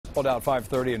Well, now at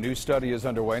 5:30, a new study is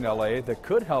underway in L.A. that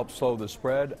could help slow the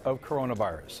spread of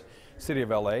coronavirus. City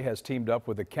of L.A. has teamed up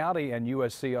with the county and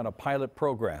USC on a pilot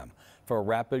program for a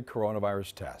rapid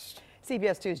coronavirus test.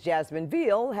 CBS 2's Jasmine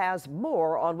Veal has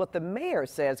more on what the mayor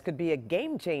says could be a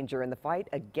game changer in the fight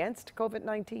against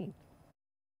COVID-19.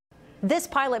 This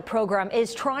pilot program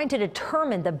is trying to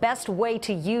determine the best way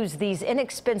to use these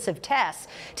inexpensive tests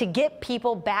to get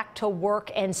people back to work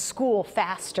and school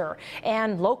faster.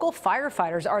 And local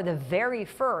firefighters are the very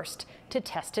first to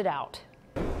test it out.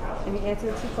 Have you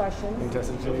answered 2 questions? You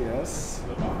tested yes,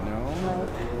 no.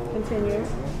 Continue.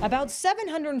 About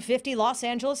 750 Los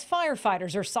Angeles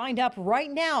firefighters are signed up right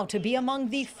now to be among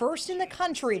the first in the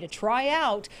country to try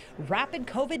out rapid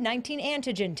COVID-19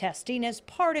 antigen testing as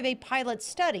part of a pilot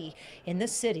study in the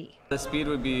city. The speed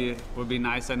would be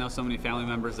nice. I know so many family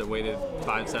members that waited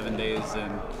 5-7 days,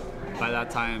 and by that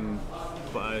time,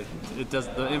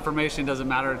 the information doesn't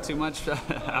matter too much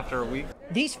after a week.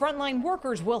 These frontline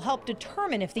workers will help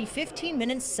determine if the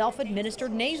 15-minute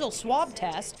self-administered nasal swab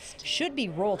test should be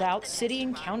rolled out city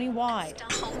and county-wide.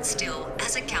 Hold still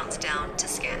as it counts down to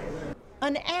scan.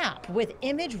 An app with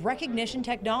image recognition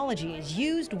technology is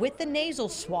used with the nasal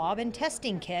swab and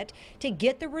testing kit to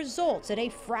get the results at a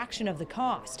fraction of the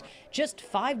cost. Just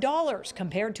 $5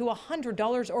 compared to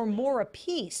 $100 or more a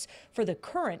piece for the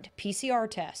current PCR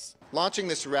tests. Launching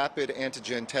this rapid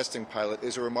antigen testing pilot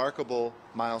is a remarkable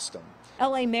milestone.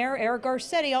 L.A. Mayor Eric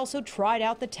Garcetti also tried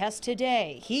out the test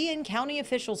today. He and county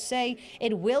officials say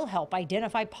it will help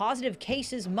identify positive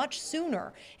cases much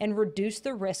sooner and reduce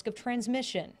the risk of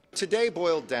transmission. Today,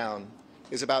 boiled down,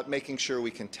 is about making sure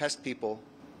we can test people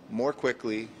more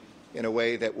quickly in a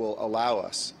way that will allow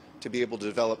us to be able to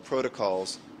develop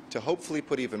protocols to hopefully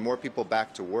put even more people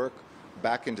back to work,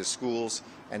 back into schools,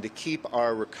 and to keep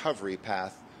our recovery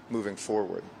path moving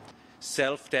forward.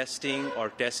 Self-testing or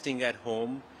testing at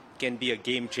home can be a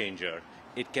game changer.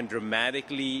 It can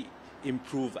dramatically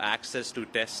improve access to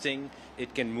testing.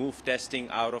 It can move testing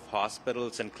out of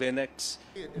hospitals and clinics.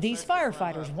 These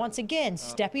firefighters once again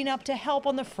stepping up to help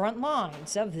on the front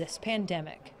lines of this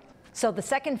pandemic. So the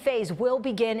second phase will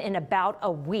begin in about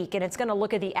a week, and it's going to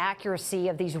look at the accuracy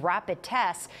of these rapid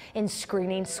tests in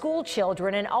screening school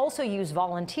children and also use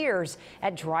volunteers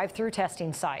at drive-through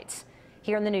testing sites.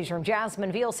 Here in the newsroom,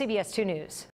 Jasmine Veal, CBS 2 News.